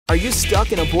Are you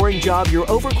stuck in a boring job you're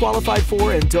overqualified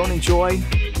for and don't enjoy?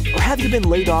 Or have you been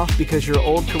laid off because your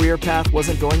old career path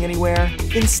wasn't going anywhere?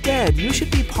 Instead, you should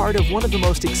be part of one of the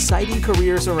most exciting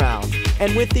careers around.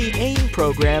 And with the AIM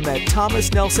program at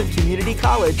Thomas Nelson Community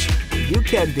College, you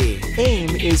can be.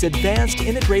 AIM is Advanced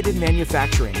Integrated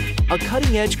Manufacturing, a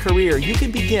cutting-edge career you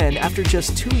can begin after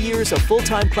just 2 years of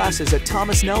full-time classes at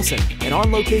Thomas Nelson and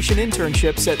on-location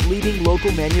internships at leading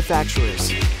local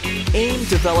manufacturers. AIM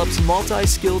develops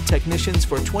multi-skilled technicians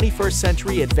for 21st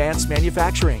century advanced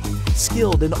manufacturing,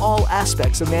 skilled in all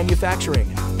aspects of manufacturing,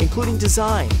 including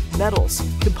design, metals,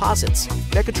 composites,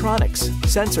 mechatronics,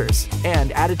 sensors,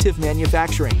 and additive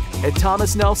manufacturing. At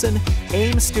Thomas Nelson,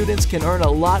 AIM students can earn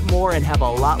a lot more and have a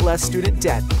lot less student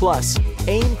debt. Plus,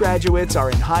 AIM graduates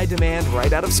are in high demand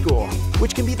right out of school,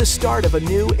 which can be the start of a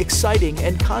new, exciting,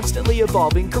 and constantly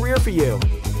evolving career for you.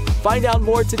 Find out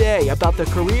more today about the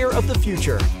career of the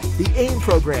future, the AIM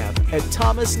program at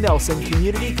Thomas Nelson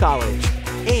Community College.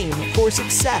 AIM for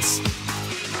success.